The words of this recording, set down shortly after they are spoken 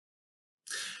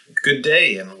Good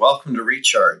day and welcome to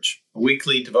Recharge, a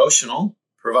weekly devotional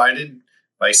provided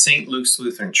by St. Luke's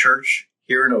Lutheran Church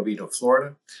here in Oviedo,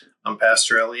 Florida. I'm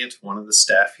Pastor Elliott, one of the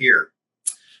staff here.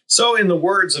 So in the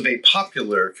words of a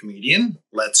popular comedian,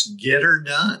 let's get her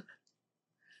done.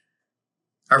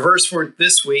 Our verse for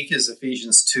this week is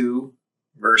Ephesians 2,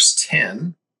 verse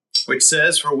 10, which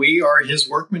says, "For we are his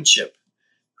workmanship,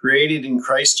 created in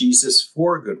Christ Jesus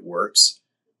for good works,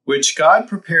 which God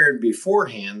prepared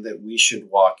beforehand that we should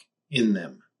walk in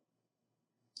them."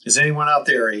 Is anyone out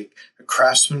there a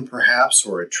craftsman perhaps,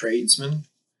 or a tradesman?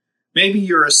 Maybe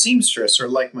you're a seamstress, or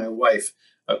like my wife,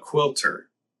 a quilter.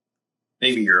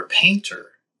 Maybe you're a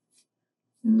painter.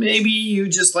 Maybe you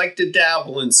just like to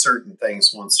dabble in certain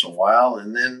things once in a while,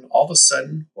 and then all of a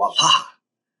sudden, voila,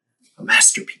 a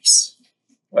masterpiece.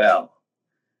 Well,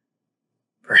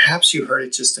 perhaps you heard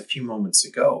it just a few moments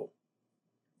ago.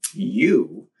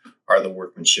 You are the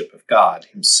workmanship of God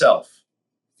himself.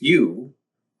 You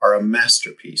are a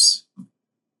masterpiece.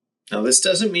 Now, this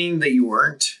doesn't mean that you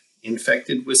weren't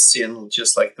infected with sin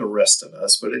just like the rest of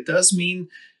us, but it does mean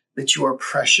that you are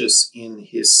precious in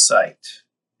his sight.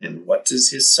 And what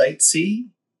does his sight see?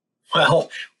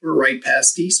 Well, we're right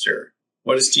past Easter.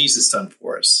 What has Jesus done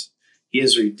for us? He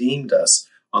has redeemed us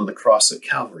on the cross of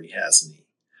Calvary, hasn't he?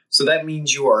 So that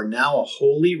means you are now a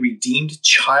holy, redeemed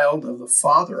child of the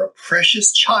Father, a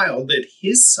precious child that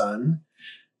his Son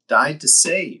died to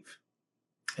save.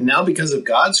 And now, because of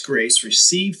God's grace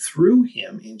received through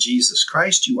him in Jesus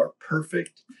Christ, you are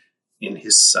perfect in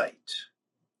his sight.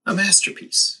 A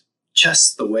masterpiece,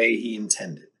 just the way he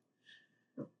intended.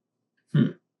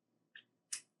 But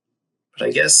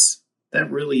I guess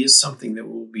that really is something that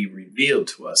will be revealed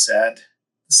to us at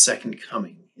the second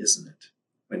coming, isn't it?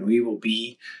 When we will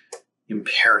be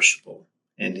imperishable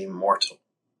and immortal.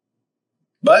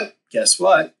 But guess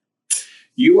what?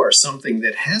 You are something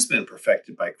that has been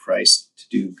perfected by Christ to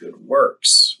do good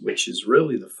works, which is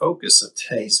really the focus of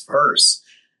today's verse.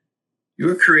 You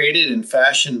were created and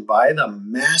fashioned by the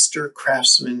master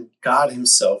craftsman, God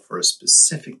himself, for a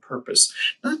specific purpose.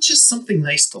 Not just something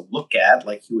nice to look at,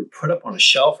 like you would put up on a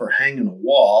shelf or hang on a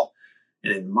wall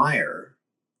and admire,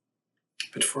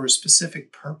 but for a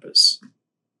specific purpose.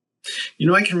 You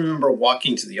know, I can remember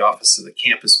walking to the office of the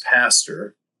campus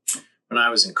pastor when I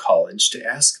was in college to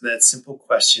ask that simple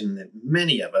question that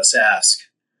many of us ask.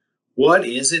 What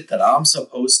is it that I'm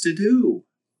supposed to do?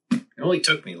 It only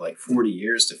took me like 40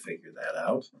 years to figure that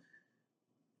out.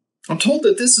 I'm told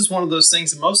that this is one of those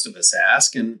things that most of us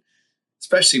ask, and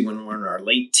especially when we're in our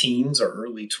late teens or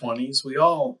early 20s, we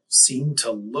all seem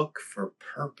to look for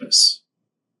purpose.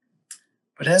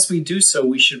 But as we do so,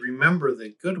 we should remember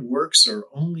that good works are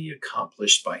only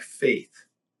accomplished by faith.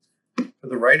 For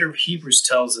the writer of Hebrews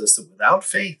tells us that without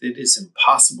faith, it is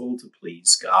impossible to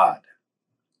please God.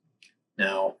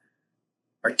 Now,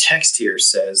 our text here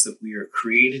says that we are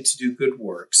created to do good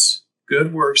works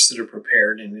that are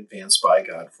prepared in advance by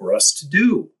God for us to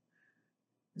do.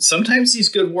 And sometimes these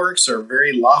good works are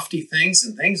very lofty things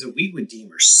and things that we would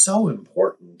deem are so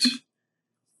important.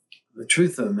 The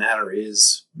truth of the matter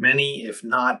is, many, if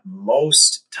not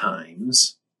most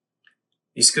times,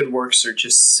 these good works are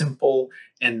just simple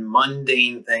and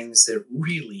mundane things that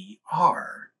really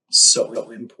are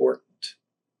so important.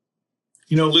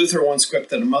 You know, Luther once quipped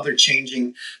that a mother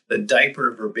changing the diaper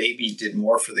of her baby did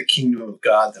more for the kingdom of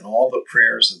God than all the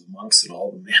prayers of the monks in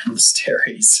all the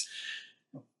monasteries,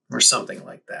 or something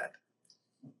like that.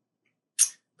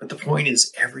 But the point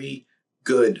is, every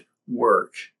good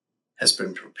work has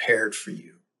been prepared for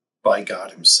you by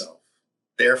God himself.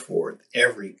 Therefore,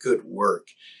 every good work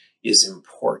is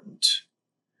important.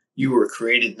 You were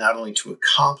created not only to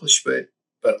accomplish it,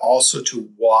 but also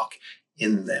to walk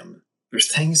in them.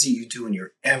 There's things that you do in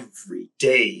your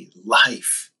everyday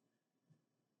life.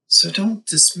 So don't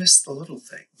dismiss the little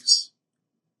things.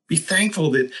 Be thankful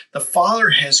that the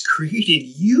Father has created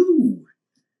you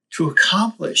to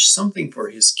accomplish something for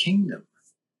his kingdom.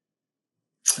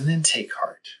 And then take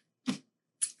heart.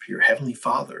 For your heavenly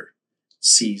Father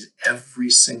sees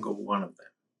every single one of them.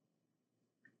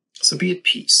 So be at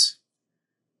peace.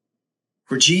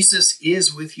 For Jesus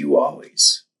is with you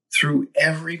always, through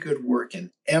every good work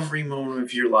in every moment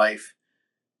of your life,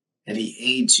 and he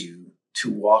aids you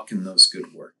to walk in those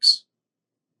good works.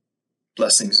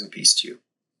 Blessings and peace to you.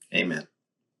 Amen.